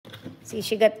See,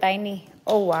 she got tiny.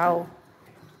 Oh, wow.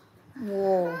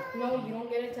 Whoa. No, you don't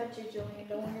get to touch it, Jillian.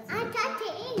 Don't want to I touch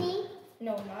it, Amy.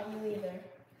 No, not you either.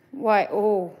 Why?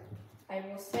 Oh. I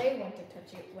will say when to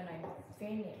touch it when I'm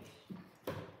finished.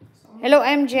 Hello,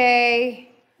 MJ.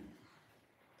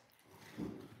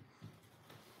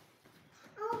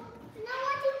 Oh, now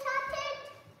want to touch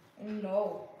it?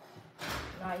 No,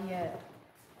 not yet.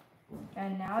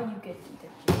 And now you get to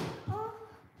touch it. Oh,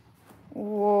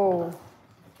 Whoa.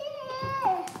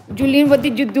 yeah. Julian, what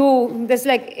did you do? That's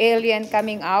like alien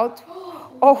coming out.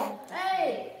 Oh.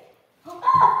 Hey!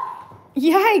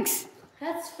 Yikes.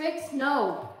 That's fixed?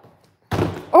 No.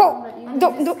 Oh. That's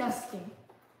Don't. disgusting.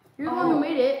 You're the one who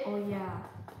made it. Oh, yeah.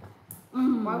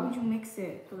 Why would you mix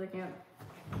it? Because I can't.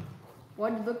 Why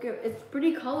look at it's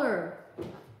pretty color.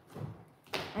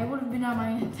 I would have been on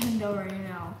my Nintendo right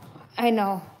now. I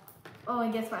know. Oh,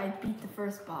 and guess what? I beat the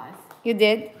first boss. You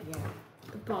did? Yeah.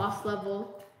 The boss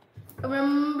level.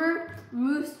 Remember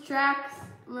Moose Tracks?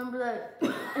 Remember that?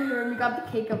 We got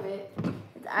the cake of it.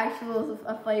 It's actually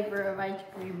a flavor of ice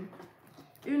cream.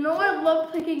 You know I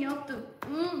love picking out the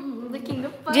licking the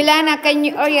fun. Jilana, can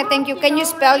you? Oh yeah, thank you. Can you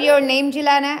spell your name,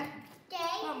 Jilana?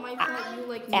 Not my fault. You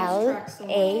like Moose L Tracks so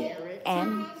much. A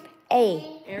M A.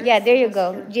 Yeah, there you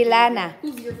go, Jilana.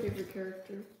 Who's your favorite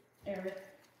character? Eric.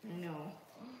 No.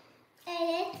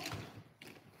 Eric.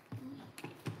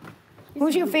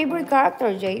 Who's your favorite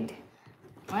character, Jade?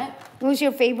 What? Who's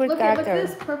your favorite Look at character?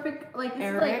 this perfect like this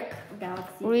Eric. Is like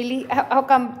Galaxy. Really? How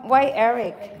come? Why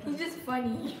Eric? He's just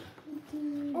funny.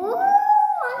 Oh,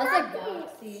 That's I like like it.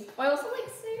 Galaxy. I also like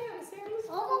Sam. Sam's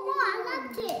Oh my God,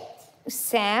 I like it.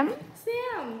 Sam?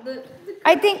 Sam. The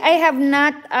I think I have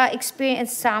not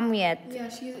experienced Sam yet. Yeah,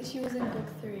 she was in book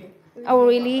 3. Oh,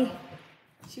 really?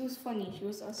 She was funny. She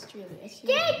was Australian. She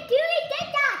Jay, was, do it,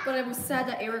 get that. but I was sad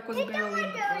that Eric was Take barely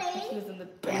in the that book. one, But she was in the.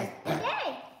 Jay.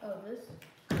 Oh, this.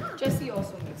 Jesse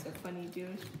also makes it funny,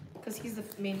 dude, because he's the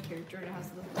main character and has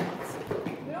the thoughts.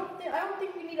 I don't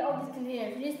think we need all these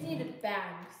containers. We just need the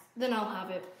bags. Then I'll have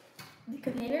it. The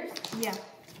containers? Yeah.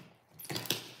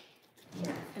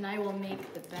 And I will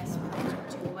make the best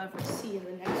project you will ever see in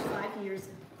the next 5 years.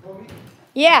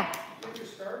 Yeah. Did you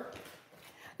start?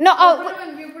 No, We're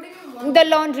putting them the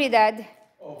laundry, Dad.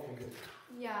 Oh, okay, good.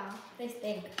 Yeah, they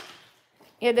stink.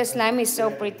 Yeah, the slime is so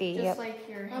pretty. Just Yep. like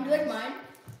your. Do you like mine?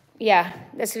 Yeah,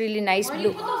 that's really nice Why do you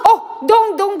blue. put those-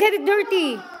 Oh, don't get it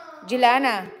dirty,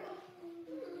 Jilana.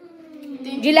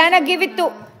 Jilana, give it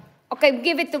to. Okay,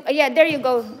 give it to. Yeah, there you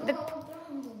go.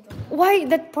 Why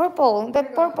that purple?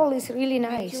 That purple is really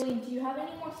nice. Julie, do you have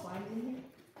any more slimes in here?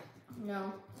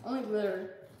 No, only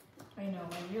glitter. I know,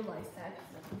 I realized that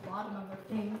because at the bottom of the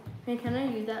thing. Hey, can I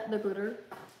use the glitter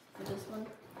for this one?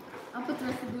 I'll put the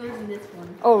rest of the glitters in this one.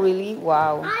 Oh, really?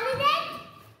 Wow. How did it?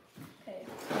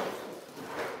 Okay.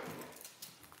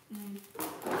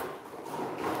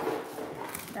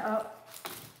 Oh,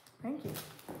 thank you.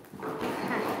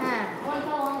 One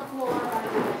fell on the floor.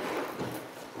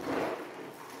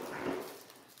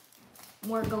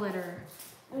 More glitter.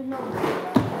 There's no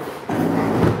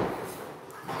glitter.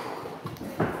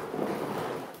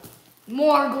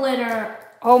 More glitter.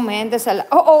 Oh man, that's a lot.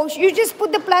 Oh, you just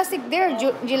put the plastic there,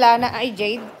 Jilana. I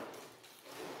Jade.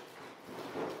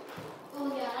 Oh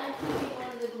yeah, I'm keeping one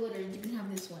of the glitter. You can have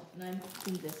this one, and I'm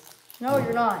keeping this. No,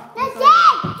 you're not. That's it.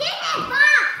 Get it, Bob.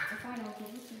 Fine, I'll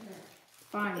take this in there.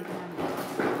 Fine, you can have it.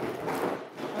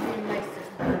 I'll be nice to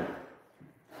her.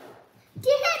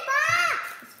 Get it, Bob.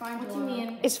 It's fine. What do you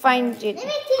mean? It's fine, Jade. Let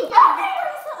me see that.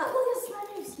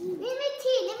 Let me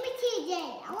see, Jay.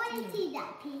 I want to see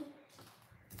that, P.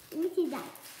 Let me see that.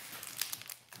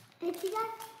 Let me see that.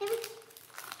 Let me see.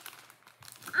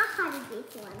 I had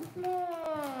this one.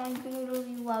 I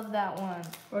literally love that one.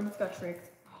 Or just got tricked.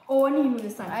 Oh, I knew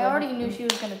this time. I already knew she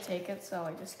was gonna take it, so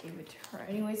I just gave it to her.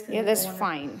 Anyways, Yeah, that's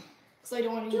fine. So I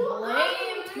don't want to be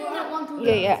blamed. No, I don't want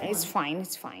to. Yeah, it's fine.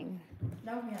 It's fine.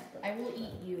 I will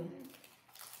eat you.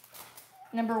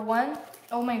 Number 1.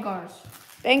 Oh my gosh.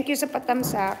 Thank you sa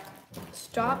patamsak.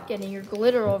 Stop getting your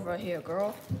glitter over here,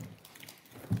 girl.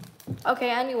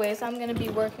 Okay, anyways, I'm gonna be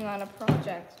working on a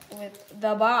project with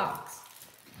the box.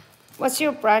 What's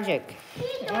your project?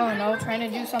 I don't know, trying to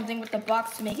do something with the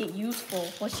box to make it useful.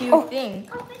 What do you think?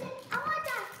 Open it. I want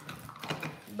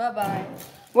that. Bye-bye.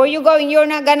 Where you going? You're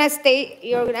not gonna stay.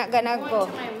 You're not gonna I'm go.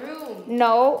 going to my room.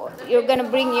 No, you're gonna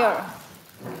bring your.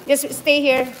 Just stay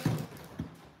here.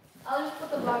 I'll just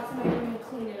put the box in my room and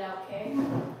clean it out, okay?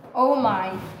 Oh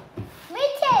my. Me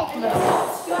too.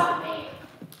 Stop me.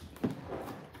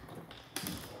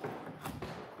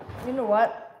 You know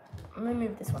what? I'm gonna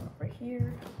move this one over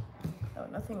here. Oh,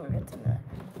 nothing will get to that.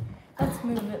 Let's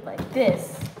move it like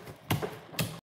this.